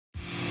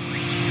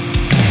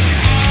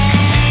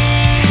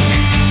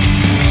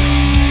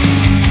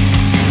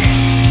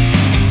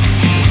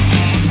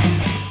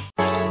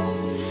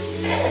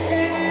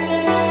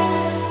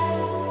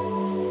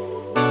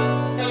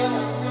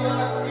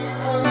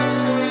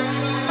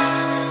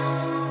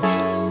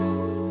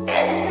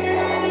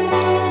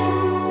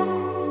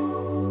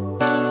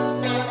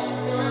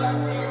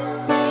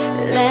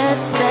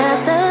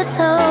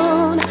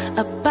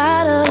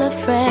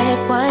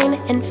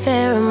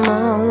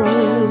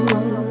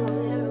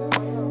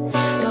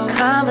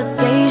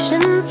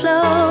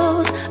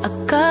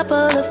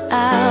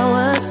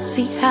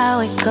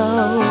it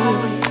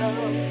goes.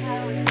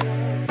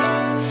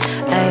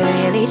 I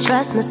really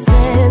trust my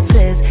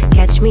senses,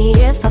 catch me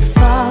if I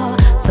fall.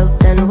 So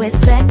done with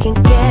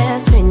second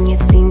guessing, you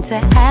seem to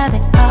have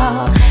it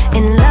all.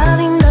 In love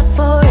enough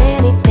for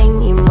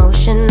anything,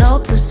 emotional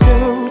too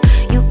soon.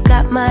 You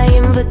got my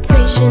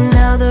invitation,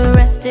 now the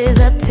rest is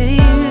up to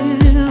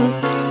you.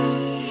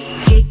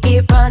 Kick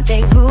it,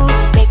 rendezvous,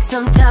 make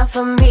some time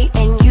for me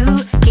and you.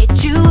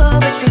 Get you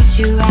over, treat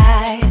you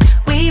right,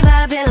 we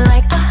vibing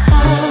like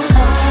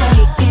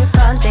Kick it,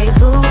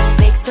 rendezvous,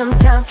 make some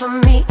time for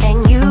me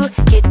and you.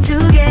 Get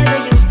together,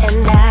 you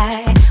and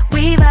I,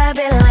 we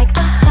vibing like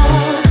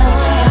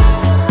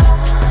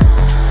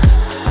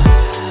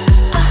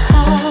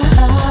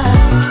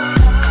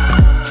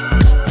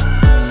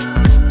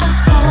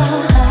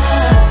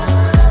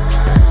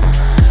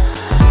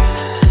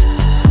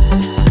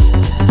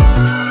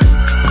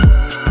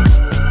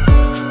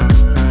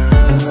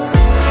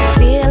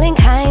feeling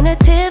kinda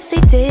tipsy,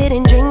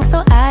 didn't drink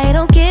so I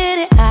don't get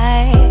it.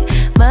 I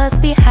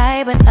must be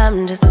high but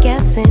I'm just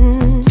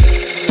guessing.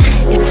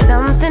 It's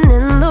something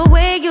in the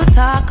way you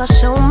talk, I'll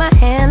show my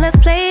hand, let's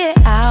play it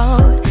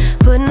out.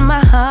 Putting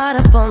my heart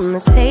up on the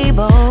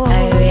table.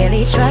 I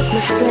really trust my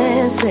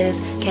senses,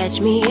 catch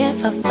me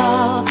if I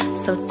fall.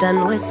 So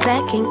done with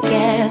second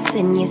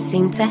guessing, you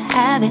seem to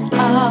have it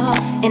all.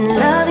 In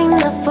love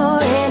enough for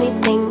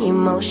anything,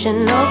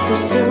 emotional too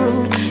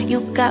soon. You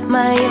got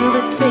my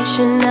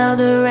invitation, now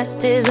the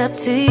rest is up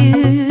to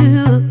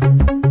you.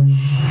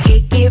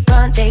 Kick it,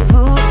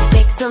 rendezvous,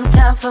 make some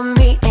time for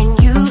me and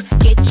you.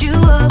 Get you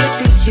over,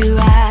 treat you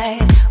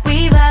right,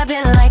 we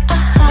vibing like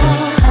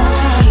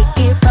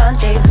Kick it,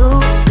 rendezvous,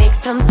 make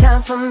some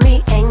time for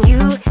me and you.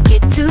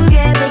 Get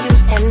together, you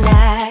and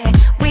I,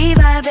 we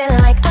vibing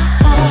like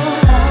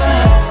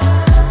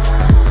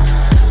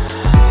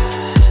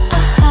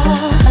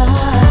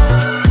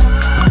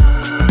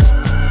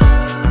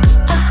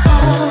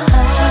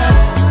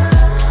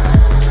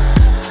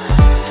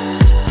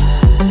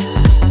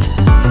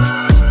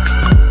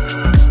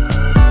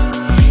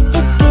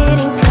it's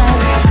getting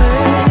kinda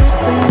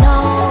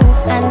personal.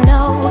 I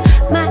know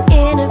my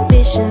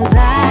inhibitions,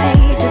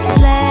 I just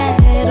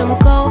let them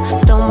go.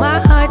 Stole my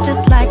heart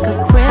just like a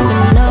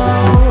criminal.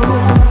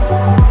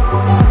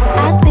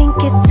 I think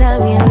it's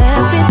time you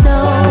let me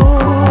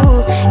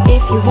know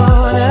if you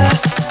wanna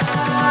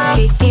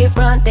kick it,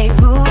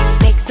 rendezvous,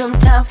 make some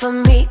time for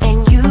me and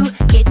you.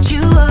 Get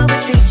you over,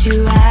 treat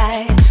you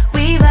right,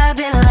 we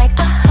vibing like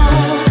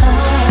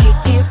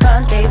kick it,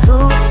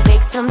 rendezvous,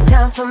 make some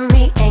time for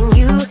me and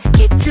you.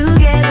 Get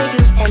together,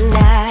 you and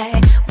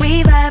I,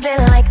 we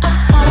vibing like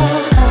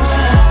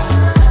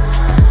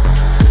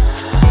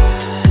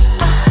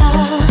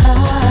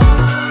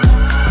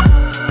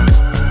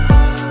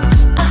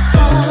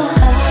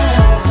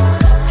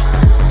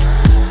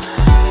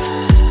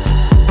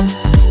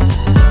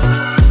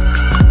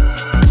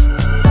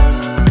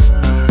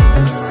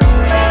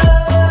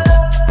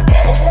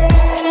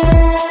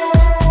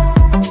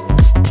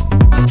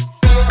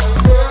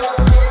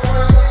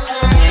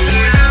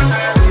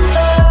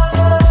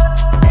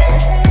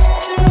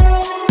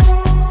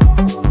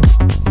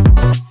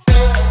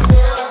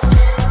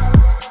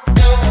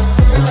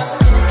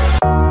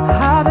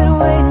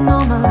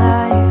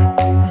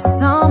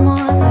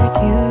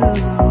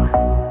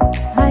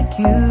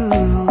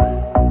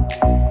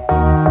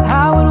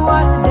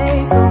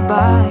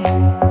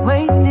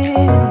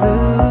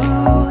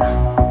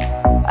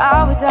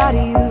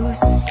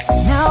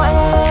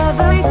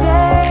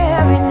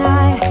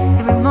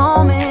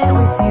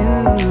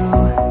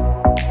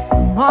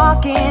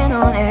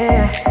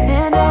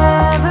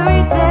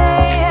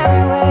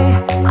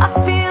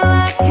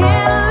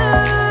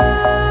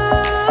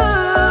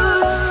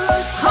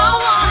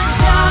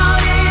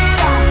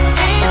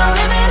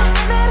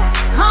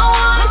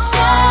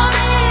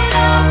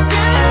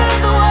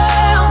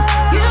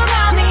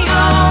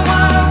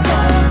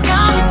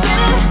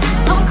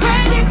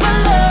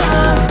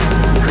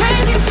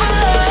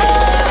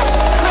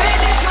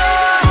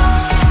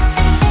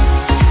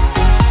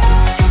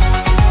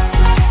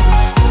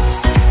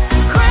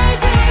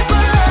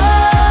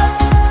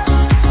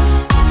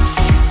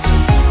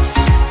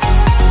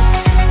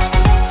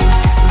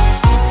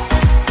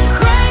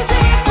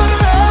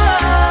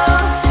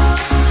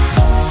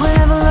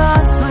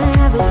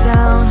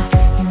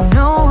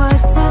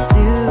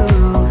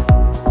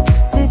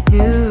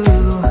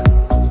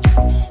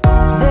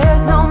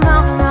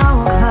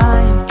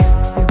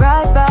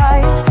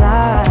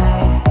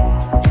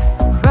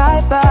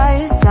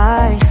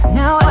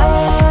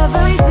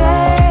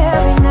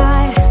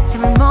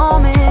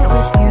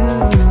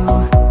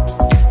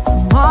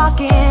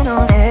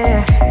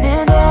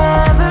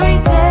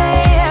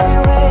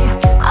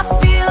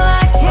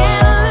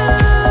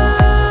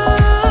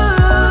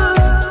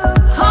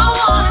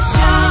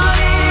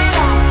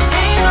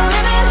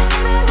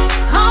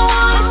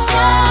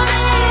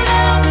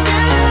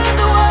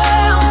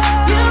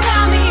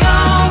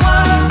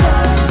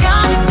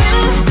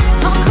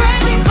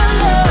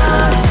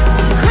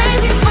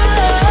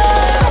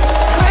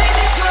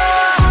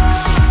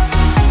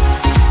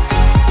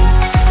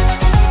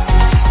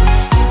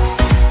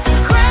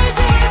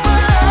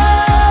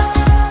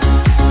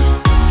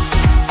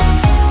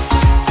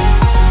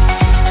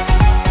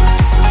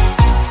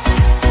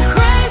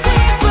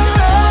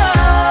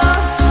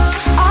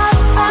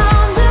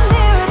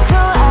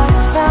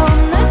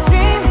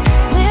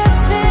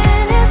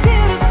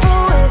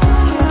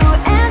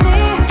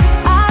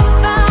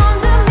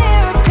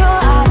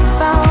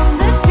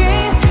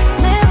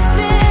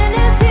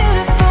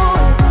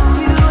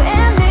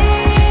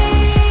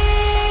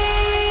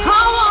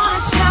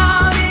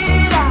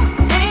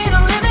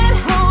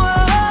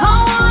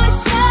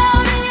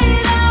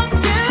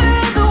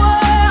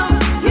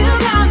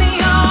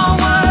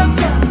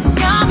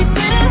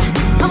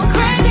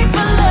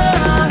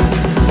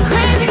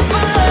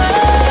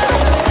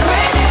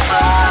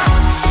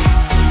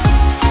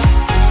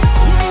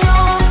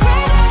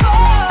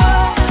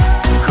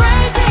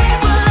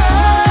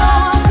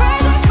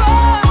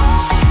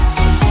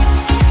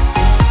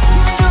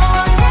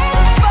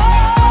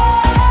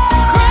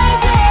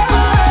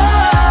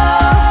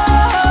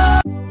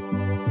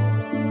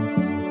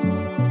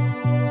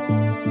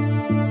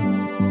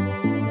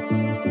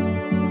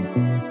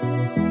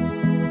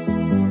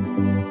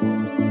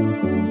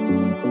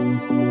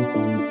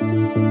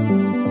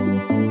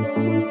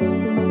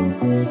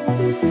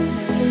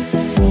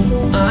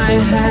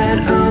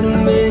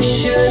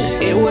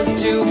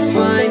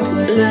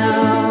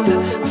love,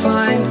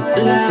 find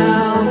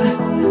love.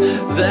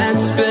 That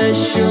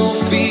special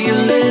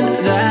feeling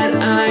that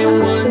I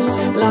once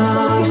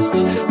lost.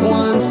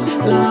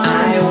 I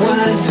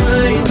was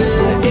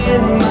driving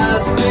in my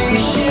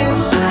spaceship.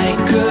 I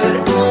could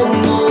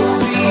almost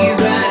see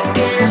that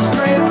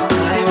airstrip.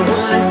 I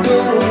was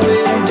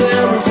going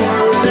down for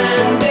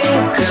landing,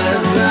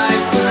 'cause I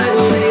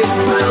finally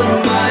found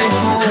my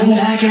home. I'm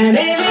like an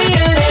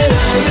alien in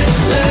love,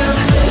 love,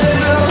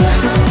 love.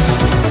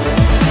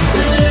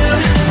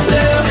 Love,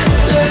 love,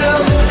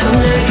 love. I'm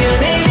like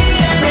an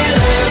alien in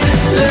love,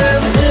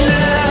 love,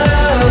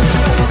 love.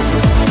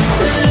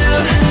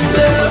 Love,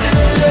 love,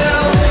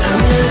 love.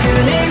 I'm like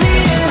an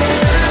alien in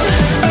love.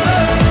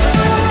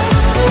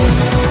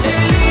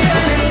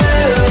 Alien in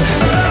love.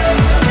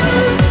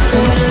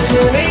 I'm like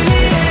an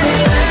alien in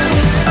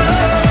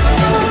love.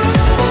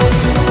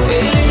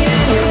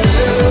 Alien in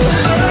love.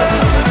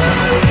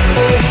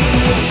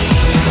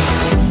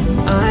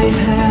 I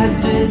had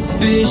this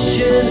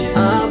vision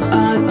of a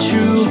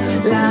true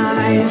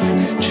life,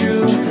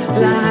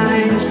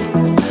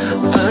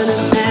 an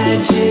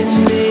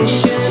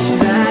imagination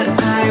that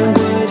I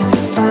would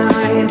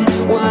find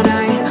what I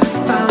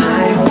found.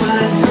 I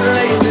was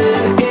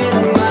driving in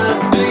my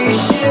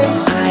spaceship.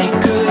 I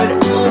could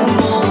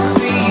almost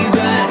see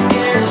that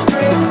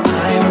airstrip.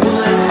 I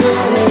was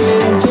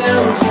going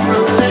down for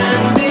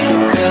landing,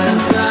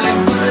 'cause I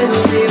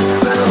finally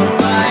found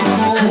my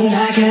home. I'm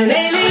like an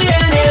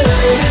alien in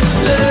love,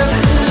 love,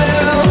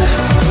 love.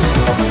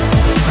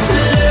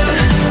 Love,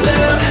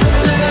 love,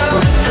 love.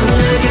 I'm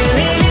like an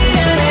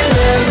alien in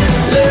love,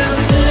 love,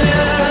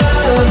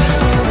 love.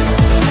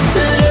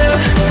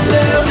 Love,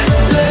 love,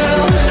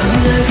 love. I'm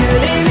like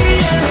an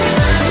alien in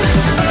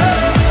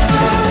love.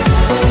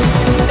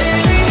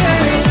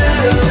 Alien in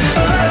love.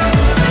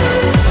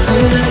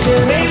 I'm like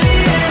an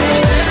alien in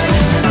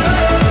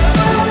love.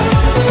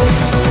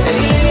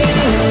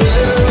 Alien in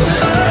love.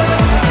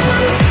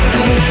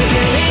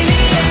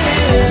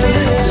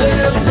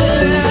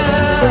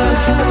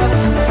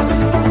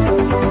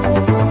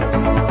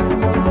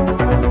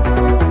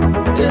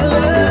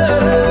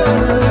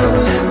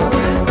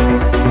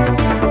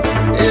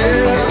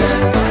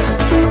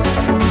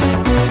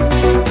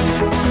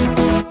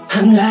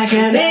 I'm like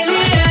an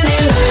alien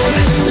in love, love, I'm like an alien in love,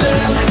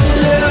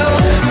 love,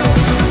 love.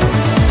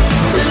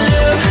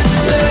 Love,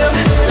 love,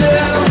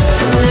 love.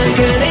 I'm like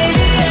an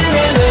alien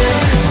in love,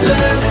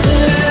 love,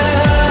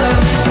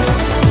 love.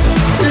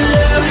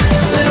 Love,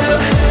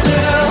 love,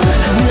 love.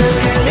 I'm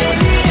like an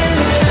alien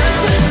in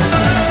love.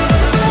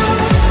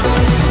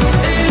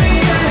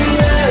 Alien in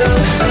love.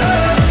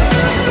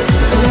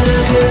 I'm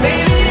like an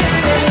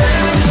alien in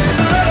love.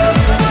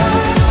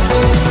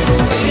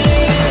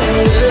 Alien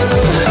in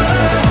love.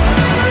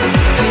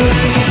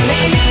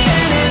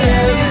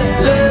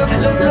 Love,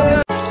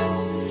 love.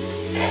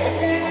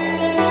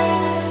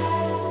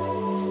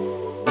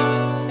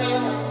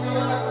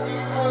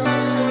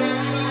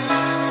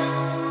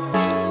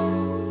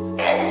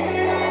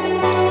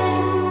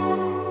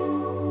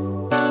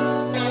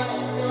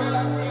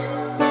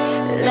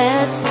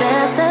 Let's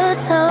set the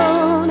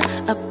tone,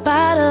 a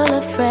bottle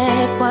of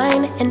red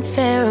wine and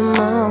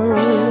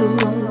pheromones.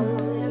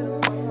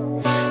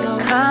 The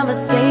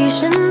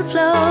conversation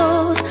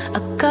flows,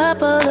 a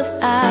couple of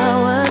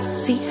hours,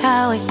 see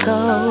how it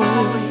goes.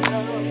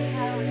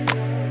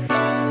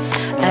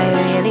 I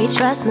really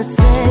trust my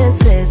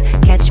senses,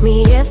 catch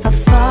me if I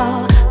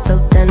fall. So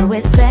done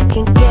with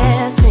second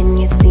guessing,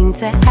 you seem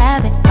to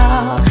have it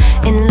all.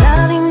 In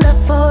loving the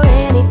for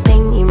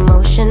anything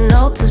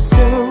emotional too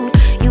soon.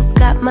 You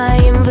got my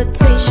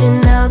invitation,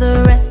 now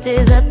the rest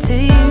is up to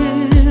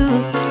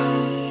you.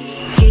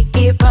 Kick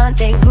it,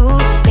 rendezvous,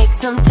 make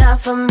some time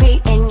for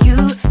me and you.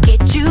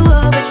 Get you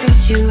over,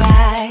 treat you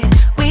right.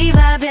 We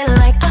vibing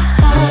like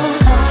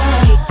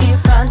Kick it,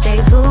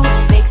 rendezvous,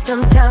 make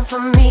some time for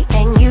me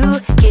and you.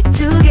 Get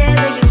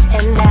together, you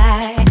and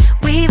I.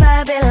 We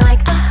vibing like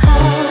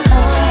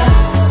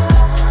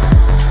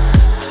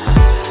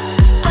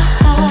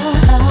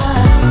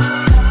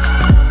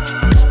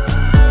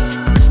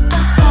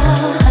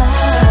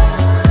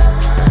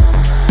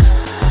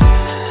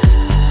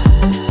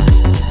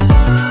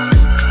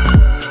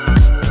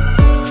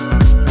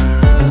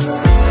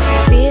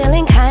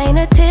feeling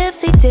kinda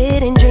tipsy,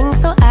 didn't drink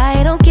so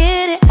I don't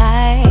get it.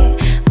 I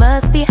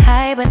must be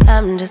high, but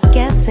I'm just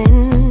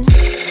guessing.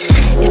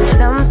 It's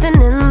something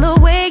in the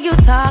way you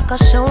talk, I'll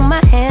show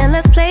my hand,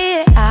 let's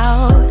play it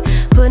out.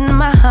 Putting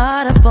my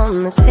heart up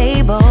on the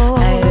table.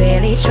 I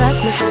really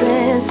trust my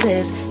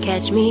senses,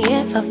 catch me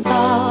if I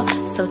fall.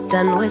 So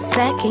done with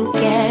second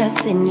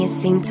guessing, you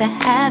seem to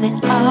have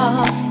it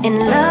all. In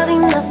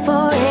loving the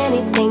for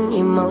anything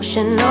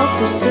emotional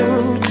too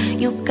soon.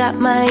 You got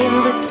my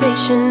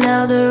invitation,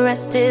 now the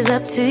rest is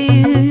up to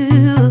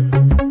you.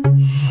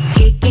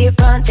 Kick it,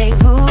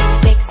 rendezvous,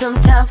 make some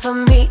time for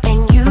me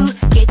and you.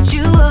 Get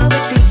you over,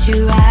 treat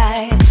you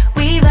right.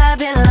 We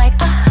vibing like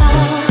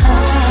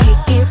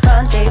Kick it,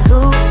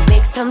 rendezvous,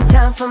 make some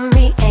time for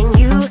me and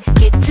you.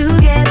 Get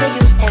together,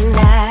 you and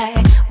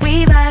I.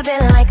 We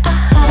vibing like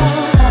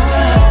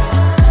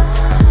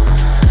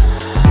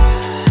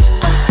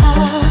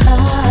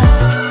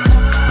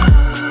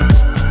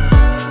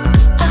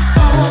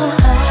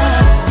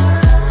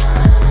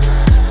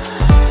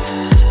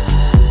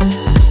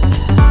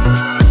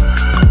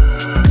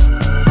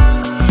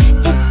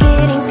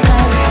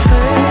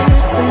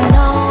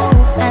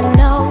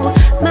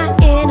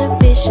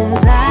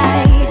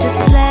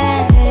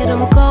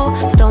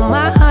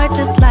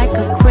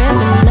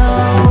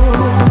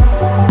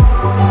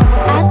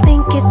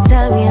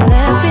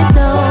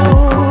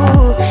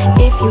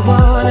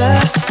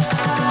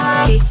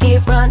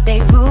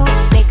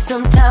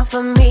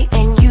for me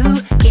and you,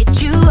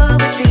 get you over,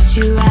 treat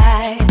you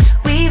right.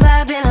 We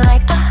vibing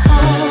like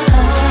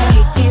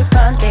kick it,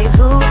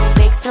 rendezvous.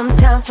 Make some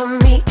time for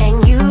me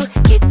and you,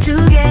 get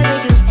together,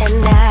 you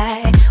and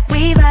I.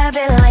 We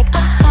vibing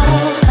like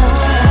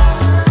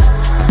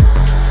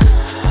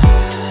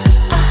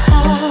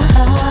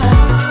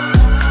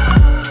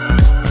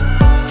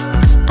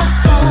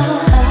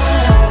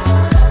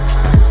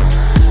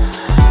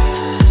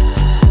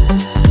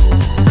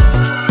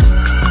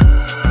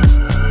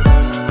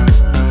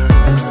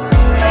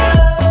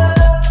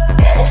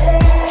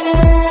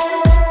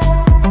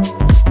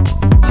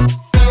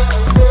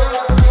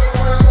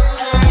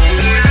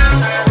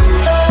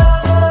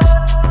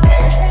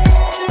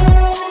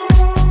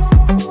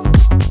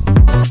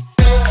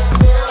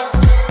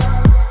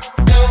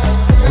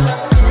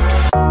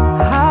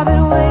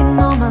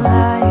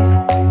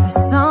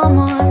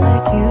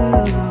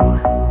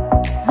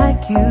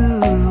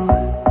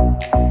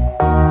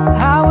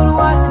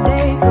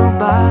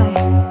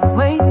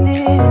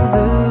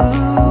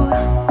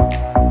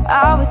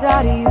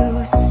out of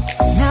use.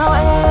 Now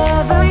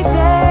every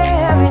day,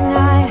 every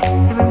night,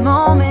 every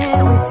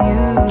moment with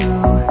you,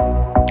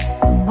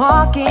 I'm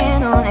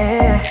walking on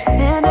air.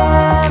 And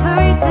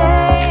every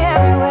day,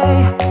 every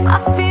way,